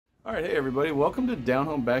All right, hey everybody, welcome to Down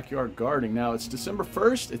Home Backyard Gardening. Now it's December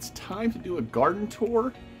 1st, it's time to do a garden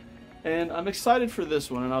tour, and I'm excited for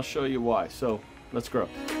this one, and I'll show you why. So let's grow.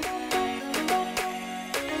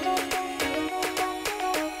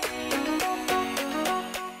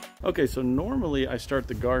 Okay, so normally I start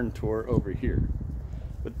the garden tour over here,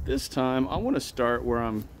 but this time I want to start where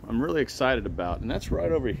I'm really excited about, and that's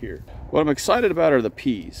right over here. What I'm excited about are the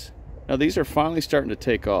peas. Now these are finally starting to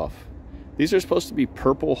take off. These are supposed to be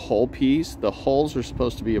purple hull peas. The hulls are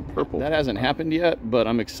supposed to be a purple. That hasn't happened yet, but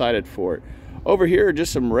I'm excited for it. Over here are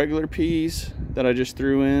just some regular peas that I just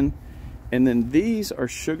threw in. And then these are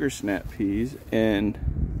sugar snap peas.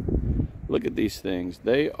 And look at these things.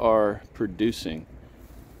 They are producing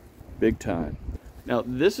big time. Now,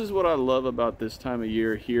 this is what I love about this time of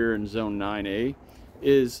year here in Zone 9A,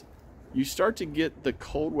 is you start to get the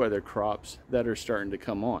cold weather crops that are starting to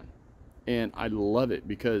come on. And I love it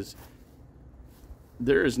because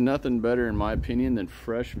there is nothing better, in my opinion, than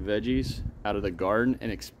fresh veggies out of the garden,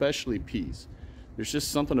 and especially peas. There's just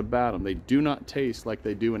something about them. They do not taste like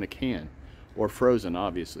they do in a can, or frozen,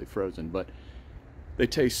 obviously frozen, but they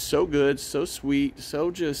taste so good, so sweet, so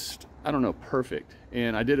just, I don't know, perfect.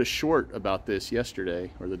 And I did a short about this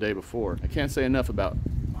yesterday or the day before. I can't say enough about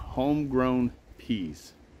homegrown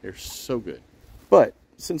peas. They're so good. But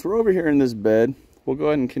since we're over here in this bed, we'll go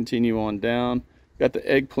ahead and continue on down. Got the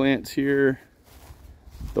eggplants here.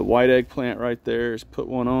 The white eggplant right there is put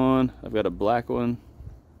one on. I've got a black one,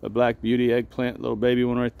 a black beauty eggplant, little baby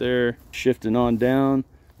one right there. Shifting on down,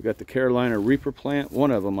 we got the Carolina Reaper plant,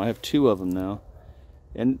 one of them. I have two of them now.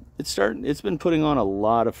 And it's been putting on a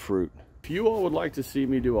lot of fruit. If you all would like to see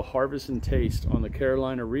me do a harvest and taste on the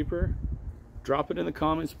Carolina Reaper, drop it in the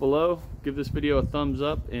comments below. Give this video a thumbs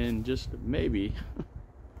up, and just maybe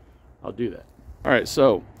I'll do that. All right,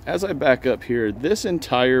 so as I back up here, this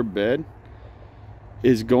entire bed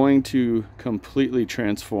is going to completely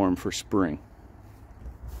transform for spring.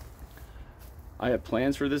 I have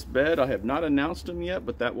plans for this bed. I have not announced them yet,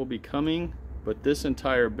 but that will be coming. But this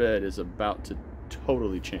entire bed is about to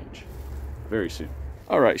totally change very soon.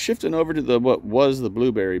 All right, shifting over to what was the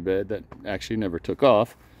blueberry bed that actually never took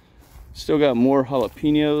off. Still got more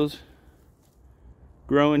jalapenos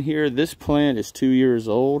growing here. This plant is 2 years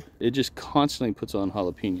old. It just constantly puts on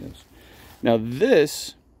jalapenos. Now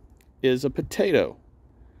this is a potato.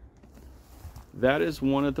 That is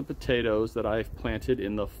one of the potatoes that I've planted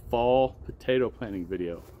in the fall potato planting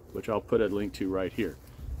video, which I'll put a link to right here.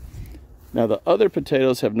 Now the other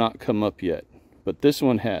potatoes have not come up yet, but this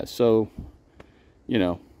one has. So, you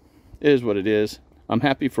know, it is what it is. I'm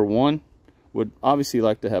happy for one. Would obviously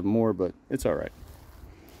like to have more, but it's all right.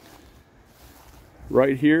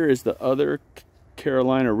 Right here is the other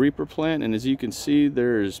Carolina Reaper plant, and as you can see,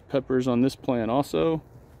 there's peppers on this plant also.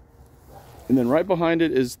 And then right behind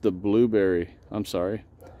it is the blueberry,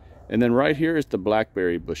 and then right here is the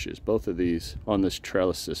blackberry bushes, both of these on this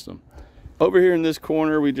trellis system. Over here in this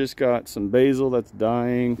corner, we just got some basil that's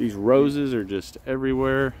dying. These roses are just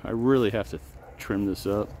everywhere. I really have to trim this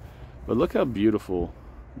up, but look how beautiful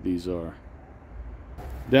these are.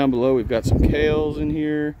 Down below, we've got some kales in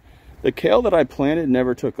here. The kale that I planted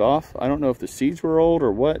never took off. I don't know if the seeds were old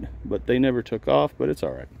or what, but they never took off, but it's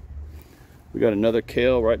all right. We got another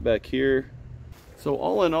kale right back here. So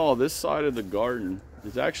all in all, this side of the garden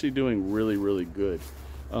is actually doing really, really good.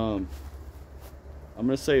 I'm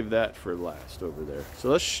gonna save that for last over there. So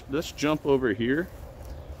let's jump over here.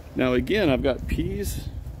 Now again, I've got peas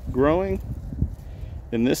growing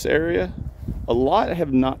in this area. A lot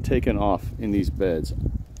have not taken off in these beds.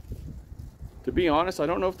 To be honest, I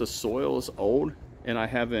don't know if the soil is old and I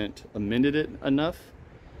haven't amended it enough,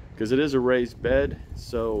 because it is a raised bed.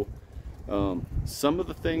 So some of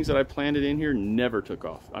the things that I planted in here never took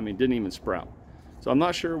off. I mean, didn't even sprout. So I'm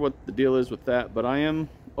not sure what the deal is with that, but I am,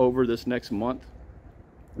 over this next month,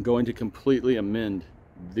 going to completely amend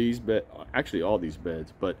these beds, actually all these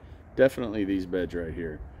beds, but definitely these beds right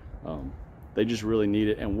here. They just really need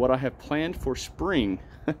it. And what I have planned for spring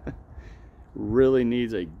really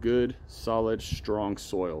needs a good, solid, strong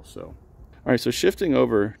soil. So, all right, so shifting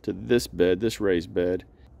over to this bed, this raised bed,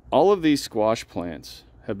 all of these squash plants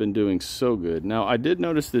have been doing so good. Now I did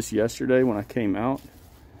notice this yesterday when I came out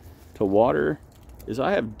to water, is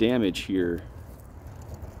I have damage here.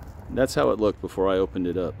 That's how it looked before I opened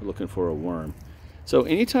it up, looking for a worm. So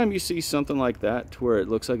anytime you see something like that to where it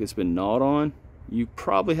looks like it's been gnawed on, you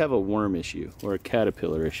probably have a worm issue or a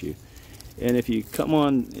caterpillar issue. And if you come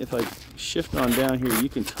on, if I shift on down here, you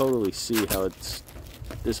can totally see how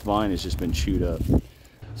this vine has just been chewed up.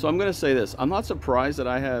 So I'm gonna say this, I'm not surprised that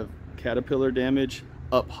I have caterpillar damage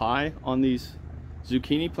up high on these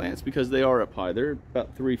zucchini plants because they are up high. They're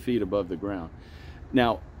about 3 feet above the ground.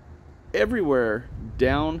 Now, everywhere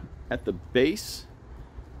down at the base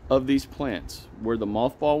of these plants where the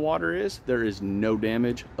mothball water is, there is no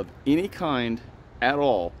damage of any kind at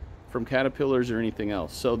all from caterpillars or anything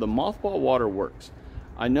else. So the mothball water works.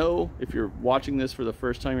 I know if you're watching this for the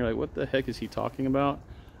first time, you're like, what the heck is he talking about?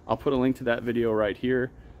 I'll put a link to that video right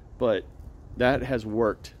here, but that has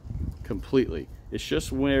worked completely. It's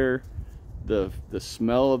just where the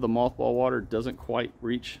smell of the mothball water doesn't quite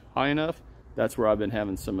reach high enough. That's where I've been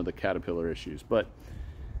having some of the caterpillar issues. But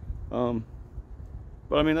I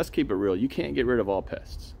mean, let's keep it real. You can't get rid of all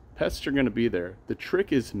pests. Pests are going to be there. The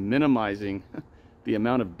trick is minimizing the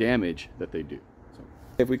amount of damage that they do. So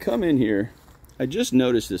if we come in here, I just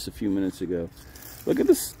noticed this a few minutes ago. Look at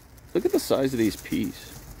this. Look at the size of these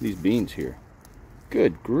peas, these beans here.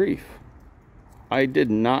 Good grief. I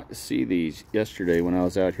did not see these yesterday when I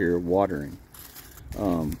was out here watering.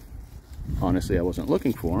 Honestly, I wasn't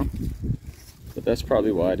looking for them, but that's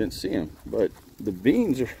probably why I didn't see them. But the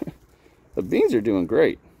beans are doing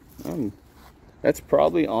great. That's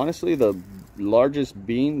probably honestly the largest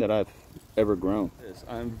bean that I've ever grown.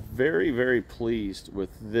 I'm very, very pleased with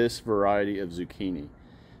this variety of zucchini.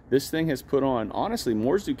 This thing has put on, honestly,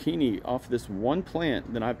 more zucchini off this one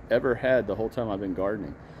plant than I've ever had the whole time I've been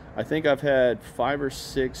gardening. I think I've had 5 or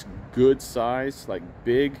 6 good size, like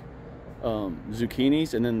big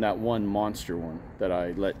zucchinis, and then that one monster one that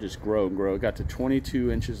I let just grow and grow. It got to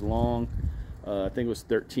 22 inches long. I think it was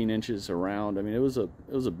 13 inches around. I mean, it was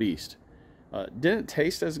a beast. Didn't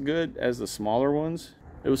taste as good as the smaller ones.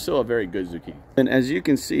 It was still a very good zucchini. And as you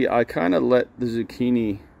can see, I kind of let the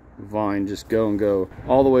zucchini vine just go and go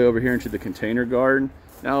all the way over here into the container garden.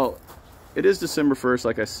 Now, it is December 1st,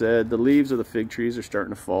 like I said. The leaves of the fig trees are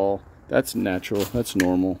starting to fall. That's natural. That's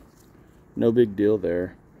normal. No big deal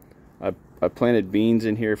there. I planted beans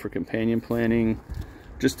in here for companion planting,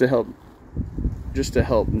 just to help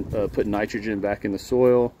put nitrogen back in the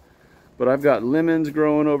soil. But I've got lemons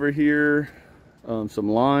growing over here, some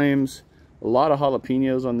limes, a lot of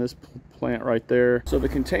jalapenos on this plant right there. So the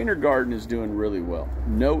container garden is doing really well.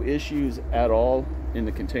 No issues at all in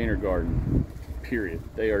the container garden, period.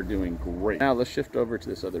 They are doing great. Now let's shift over to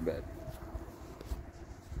this other bed.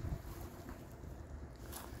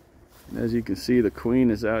 And as you can see, the queen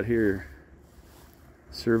is out here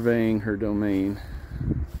surveying her domain.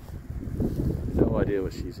 No idea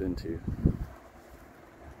what she's into.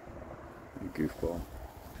 Goofball.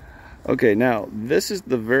 Okay, now this is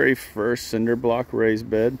the very first cinder block raised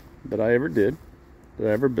bed that I ever did, that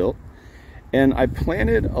I ever built. And I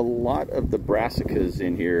planted a lot of the brassicas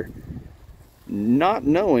in here, not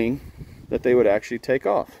knowing that they would actually take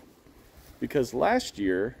off. Because last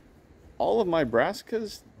year, all of my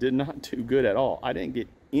brassicas did not do good at all. I didn't get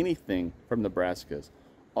anything from the brassicas.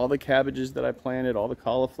 All the cabbages that I planted, all the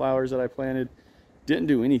cauliflowers that I planted, didn't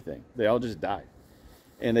do anything. They all just died.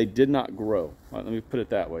 And they did not grow. Let me put it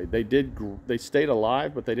that way. They stayed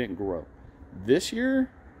alive, but they didn't grow. This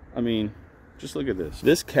year, I mean, just look at this.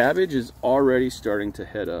 This cabbage is already starting to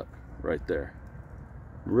head up right there.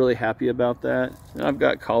 I'm really happy about that. And I've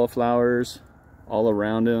got cauliflowers all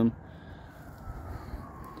around them.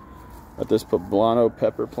 Got this poblano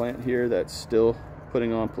pepper plant here that's still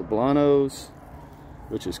putting on poblanos,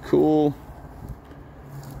 which is cool.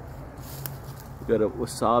 We've got a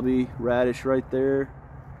wasabi radish right there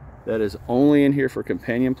that is only in here for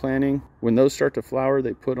companion planting. When those start to flower,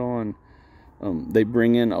 they put on, they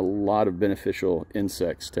bring in a lot of beneficial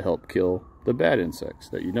insects to help kill the bad insects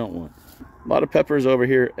that you don't want. A lot of peppers over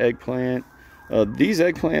here, eggplant. These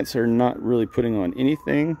eggplants are not really putting on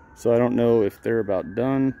anything, so I don't know if they're about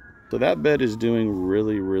done. So that bed is doing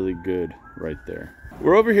really, really good right there.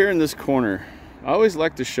 We're over here in this corner. I always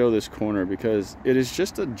like to show this corner because it is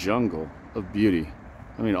just a jungle of beauty.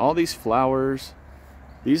 I mean, all these flowers,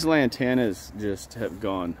 these lantanas just have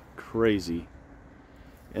gone crazy.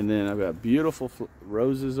 And then I've got beautiful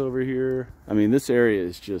roses over here. I mean, this area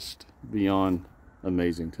is just beyond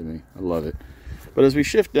amazing to me. I love it. But as we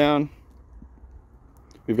shift down,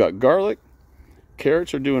 we've got garlic.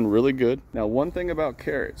 Carrots are doing really good. Now, one thing about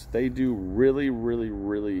carrots, they do really, really,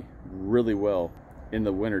 really, really well in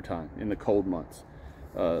the wintertime, in the cold months.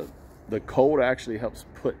 The cold actually helps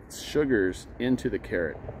put sugars into the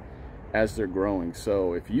carrot as they're growing.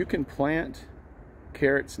 So if you can plant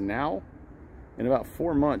carrots now, in about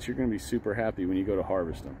 4 months, you're going to be super happy when you go to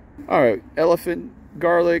harvest them. All right, elephant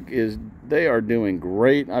garlic they are doing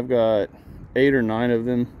great. I've got 8 or 9 of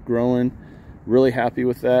them growing. Really happy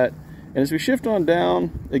with that. And as we shift on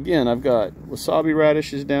down, again, I've got wasabi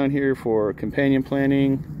radishes down here for companion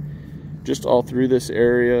planting, just all through this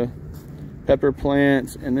area. pepper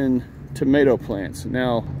plants, and then tomato plants.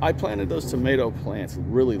 Now, I planted those tomato plants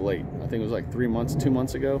really late. I think it was like 2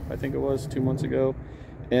 months ago. I think it was 2 months ago.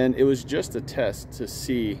 And it was just a test to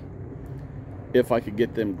see if I could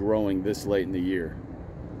get them growing this late in the year.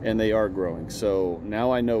 And they are growing. So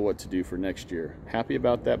now I know what to do for next year. Happy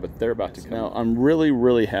about that, but they're about to come. Now, I'm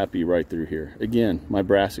really happy right through here. Again, my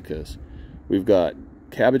brassicas. We've got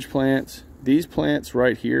cabbage plants. These plants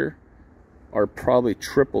right here are probably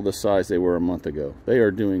triple the size they were a month ago. They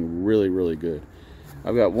are doing really good.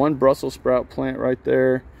 I've got one Brussels sprout plant right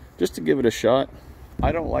there just to give it a shot.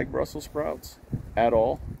 I don't like Brussels sprouts at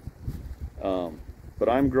all, but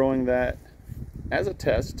I'm growing that as a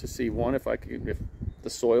test to see, one, if the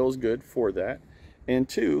soil is good for that, and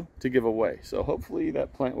two, to give away. So hopefully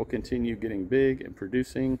that plant will continue getting big and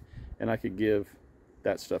producing, and I could give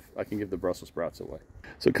that stuff, I can give the Brussels sprouts away.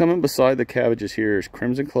 So coming beside the cabbages here is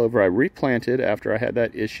crimson clover. I replanted after I had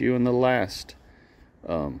that issue in the last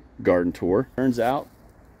garden tour. Turns out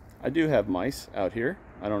I do have mice out here.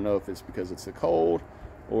 I don't know if it's because it's the cold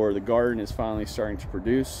or the garden is finally starting to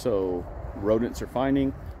produce, so rodents are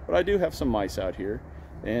finding, but I do have some mice out here,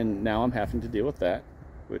 and now I'm having to deal with that,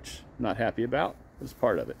 which I'm not happy about. It's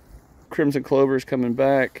part of it. Crimson clover is coming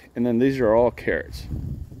back, and then these are all carrots.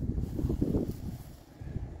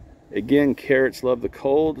 Again, carrots love the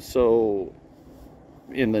cold, so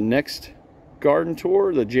in the next garden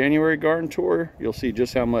tour, the January garden tour, you'll see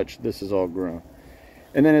just how much this is all grown.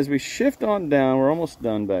 And then as we shift on down, we're almost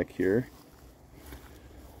done back here.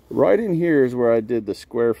 Right in here is where I did the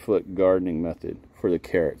square foot gardening method for the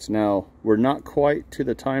carrots. Now, we're not quite to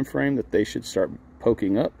the time frame that they should start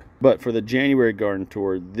poking up, but for the January garden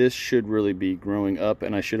tour, this should really be growing up,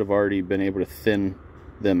 and I should have already been able to thin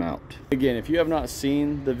them out. Again, if you have not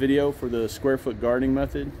seen the video for the square foot gardening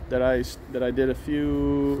method that I did a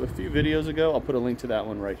few videos ago, I'll put a link to that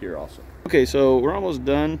one right here also. Okay, so we're almost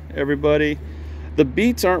done, everybody. The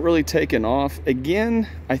beets aren't really taking off. Again,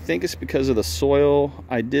 I think it's because of the soil.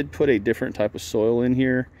 I did put a different type of soil in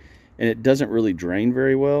here, and it doesn't really drain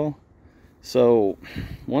very well. So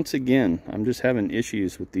once again, I'm just having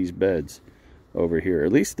issues with these beds over here,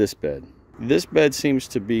 at least this bed. This bed seems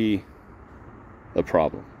to be a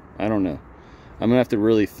problem. I don't know. I'm gonna have to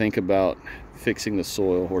really think about fixing the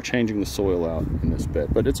soil or changing the soil out in this bed,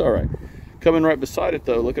 but it's all right. Coming right beside it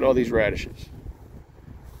though, look at all these radishes.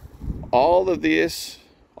 All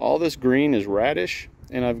this green is radish,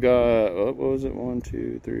 and I've got, what was it, 1,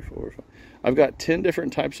 2, 3, 4, 5. I've got 10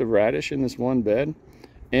 different types of radish in this one bed,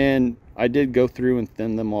 and I did go through and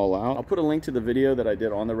thin them all out. I'll put a link to the video that I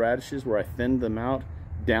did on the radishes where I thinned them out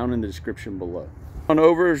down in the description below. On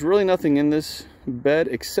over, there's really nothing in this bed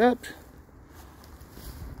except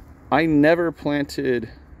I never planted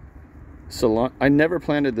this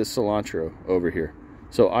cilantro over here,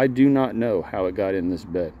 so I do not know how it got in this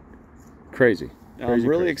bed. Crazy. I'm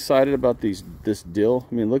really excited about this dill.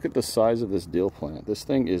 I mean, look at the size of this dill plant. This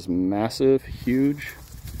thing is massive, huge.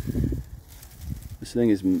 This thing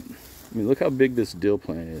is, I mean, look how big this dill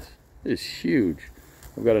plant is. It is huge.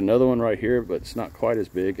 I've got another one right here, but it's not quite as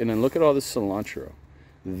big. And then look at all this cilantro.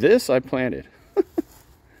 This I planted.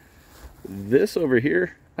 This over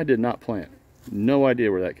here, I did not plant. No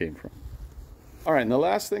idea where that came from. All right, and the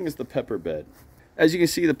last thing is the pepper bed. As you can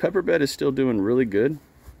see, the pepper bed is still doing really good.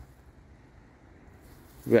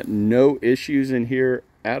 We've got no issues in here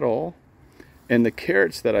at all. And the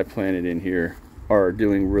carrots that I planted in here are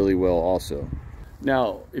doing really well also.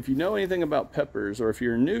 Now, if you know anything about peppers, or if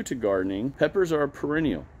you're new to gardening, peppers are a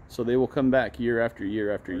perennial. So they will come back year after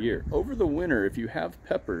year after year. Over the winter, if you have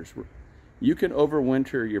peppers, you can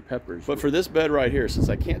overwinter your peppers. But for this bed right here, since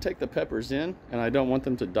I can't take the peppers in, and I don't want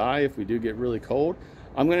them to die if we do get really cold,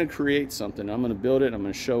 I'm gonna create something. I'm gonna build it, I'm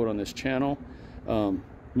gonna show it on this channel.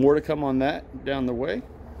 More to come on that down the way.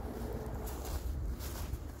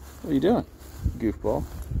 What are you doing, goofball?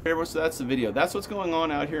 Okay, so that's the video. That's what's going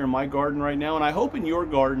on out here in my garden right now, and I hope in your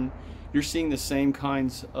garden you're seeing the same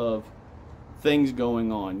kinds of things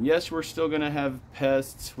going on. Yes, we're still gonna have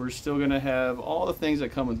pests, we're still gonna have all the things that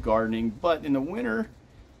come with gardening, but in the winter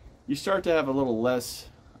you start to have a little less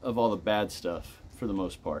of all the bad stuff for the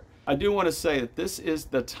most part. I do want to say that this is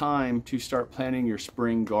the time to start planting your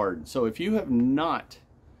spring garden. So if you have not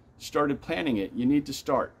started planting it, you need to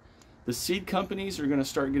start. The seed companies are going to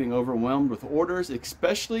start getting overwhelmed with orders,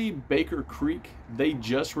 especially Baker Creek. They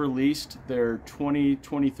just released their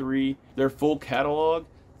 2023, their full catalog.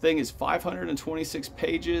 Thing is 526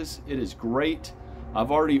 pages. It is great.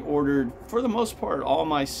 I've already ordered, for the most part, all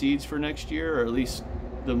my seeds for next year, or at least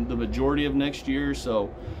the majority of next year.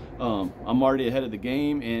 So I'm already ahead of the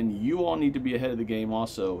game, and you all need to be ahead of the game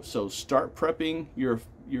also. So start prepping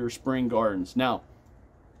your spring gardens. Now,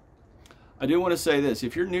 I do want to say this: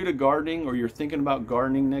 if you're new to gardening or you're thinking about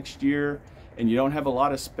gardening next year and you don't have a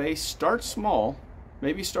lot of space, start small.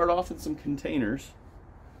 Maybe start off in some containers,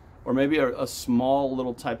 or maybe a small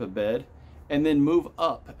little type of bed, and then move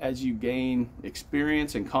up as you gain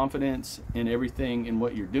experience and confidence in everything in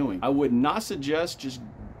what you're doing. I would not suggest just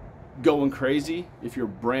going crazy if you're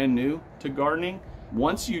brand new to gardening.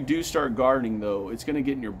 Once you do start gardening though, it's going to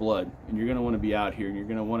get in your blood, and you're going to want to be out here, and you're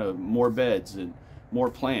going to want more beds and more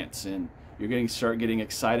plants, and you're going to start getting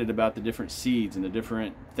excited about the different seeds and the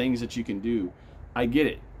different things that you can do. I get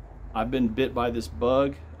it. I've been bit by this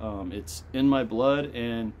bug. It's in my blood,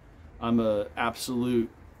 and I'm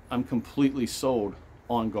completely sold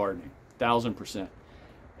on gardening, 1000%.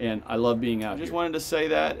 And I love being out here. Just wanted to say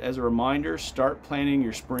that as a reminder, start planting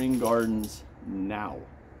your spring gardens now.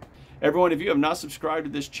 Everyone, if you have not subscribed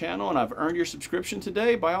to this channel and I've earned your subscription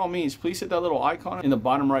today, by all means, please hit that little icon in the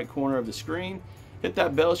bottom right corner of the screen. Hit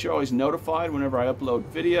that bell so you're always notified whenever I upload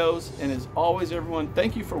videos. And as always, everyone,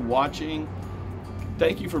 thank you for watching.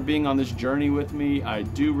 Thank you for being on this journey with me. I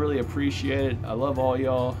do really appreciate it. I love all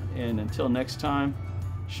y'all. And until next time,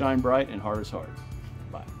 shine bright and heart is hard.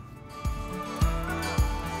 Bye.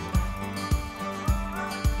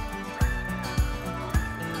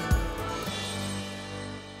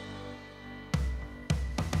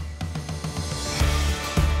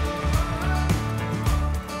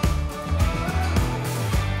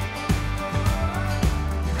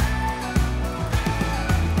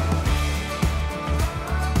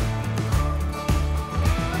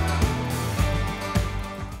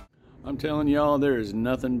 I'm telling y'all, there is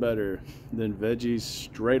nothing better than veggies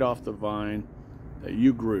straight off the vine that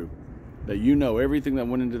you grew, that you know everything that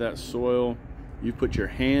went into that soil. You put your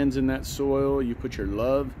hands in that soil, you put your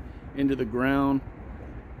love into the ground,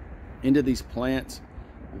 into these plants.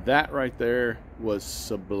 That right there was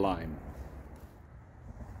sublime.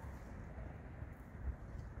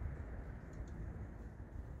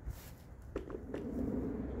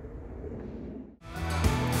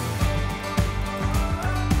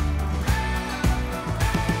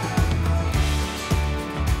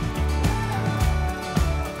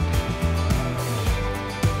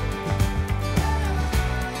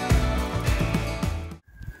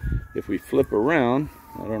 If we flip around,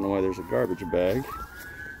 I don't know why there's a garbage bag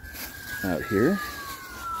out here.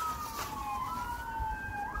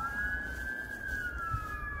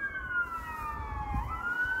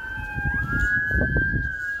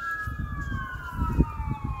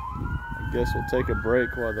 I guess we'll take a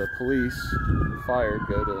break while the police and fire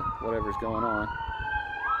go to whatever's going on.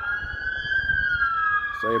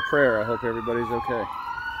 Say a prayer. I hope everybody's okay.